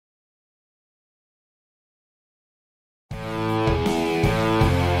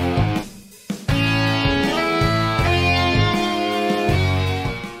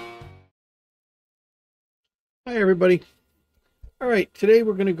Hi everybody. All right, today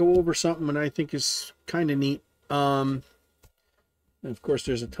we're going to go over something that I think is kind of neat. And of course,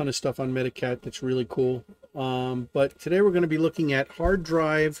 there's a ton of stuff on MediCat that's really cool. But today we're going to be looking at hard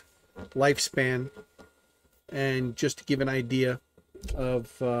drive lifespan, and just to give an idea of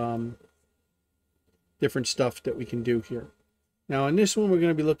different stuff that we can do here. Now, in this one, we're going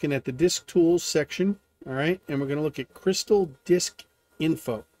to be looking at the disk tools section. All right, and we're going to look at crystal disk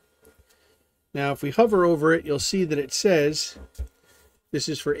info. Now, if we hover over it, you'll see that it says this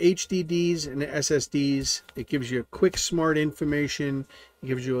is for HDDs and SSDs. It gives you quick, smart information. It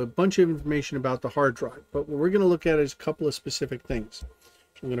gives you a bunch of information about the hard drive. But what we're going to look at is a couple of specific things.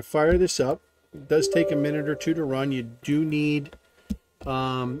 So I'm going to fire this up. It does take a minute or two to run. You do need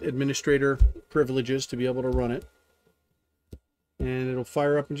administrator privileges to be able to run it. And it'll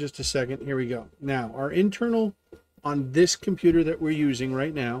fire up in just a second. Here we go. Now, our internal on this computer that we're using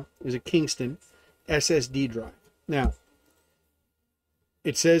right now is a Kingston SSD drive. Now,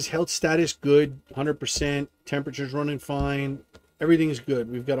 it says health status good, 100%, temperature's running fine, everything's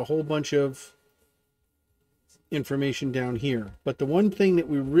good. We've got a whole bunch of information down here. But the one thing that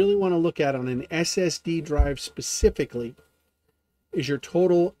we really want to look at on an SSD drive specifically is your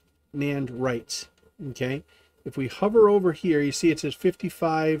total NAND writes. Okay? If we hover over here, you see it says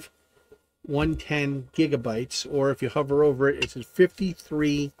 110 gigabytes, or if you hover over it, it says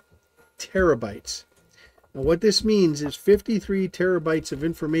 53 terabytes. Now, what this means is 53 terabytes of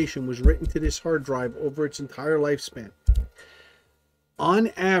information was written to this hard drive over its entire lifespan. On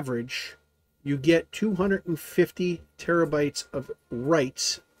average, you get 250 terabytes of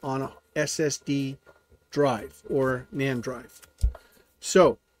writes on a SSD drive or NAND drive.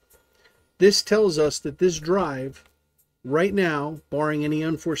 So, this tells us that this drive, right now, barring any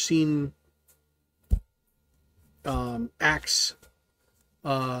unforeseen acts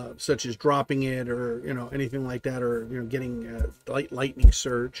such as dropping it or anything like that, or getting a lightning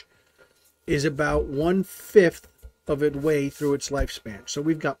surge, is about 1/5 of its way through its lifespan. So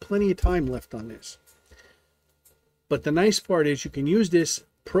we've got plenty of time left on this. But the nice part is you can use this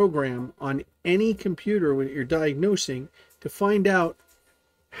program on any computer that you're diagnosing to find out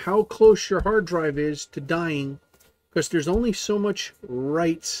how close your hard drive is to dying, because there's only so much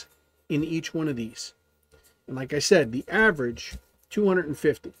writes in each one of these. And like I said, the average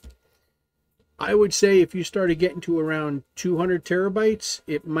 250. I would say if you started getting to around 200 terabytes,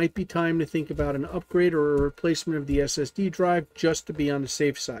 it might be time to think about an upgrade or a replacement of the SSD drive, just to be on the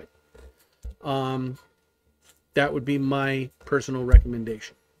safe side. That would be my personal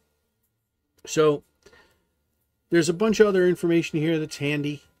recommendation. So there's a bunch of other information here that's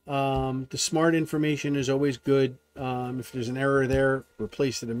handy. The SMART information is always good. If there's an error there,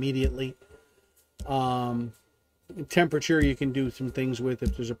 replace it immediately. Temperature you can do some things with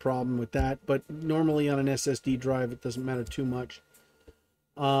if there's a problem with that, but normally on an SSD drive it doesn't matter too much.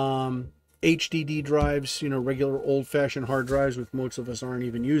 HDD drives, regular old-fashioned hard drives, which most of us aren't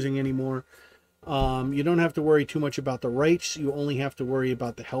even using anymore, you don't have to worry too much about the writes. You only have to worry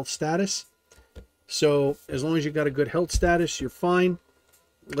about the health status. So as long as you've got a good health status, you're fine.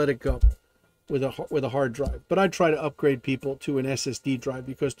 Let it go with a hard drive. But I'd try to upgrade people to an SSD drive,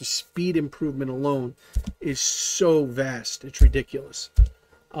 because the speed improvement alone is so vast. It's ridiculous.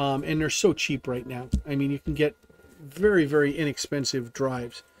 And they're so cheap right now. I mean, you can get very, very inexpensive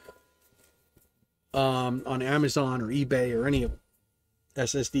drives on Amazon or eBay or any of them,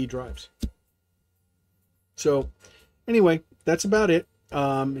 SSD drives. So anyway, that's about it.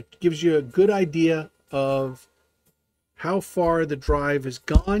 It gives you a good idea of how far the drive has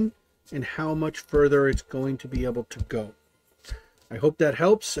gone and how much further it's going to be able to go. I hope that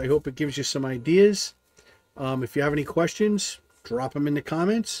helps. I hope it gives you some ideas. If you have any questions, drop them in the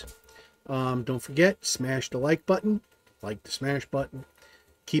comments. Don't forget, smash the like button, like the smash button.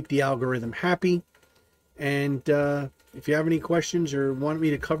 Keep the algorithm happy. And if you have any questions or want me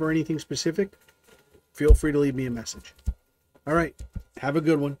to cover anything specific, feel free to leave me a message. All right, have a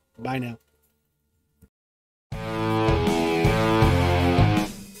good one. Bye now.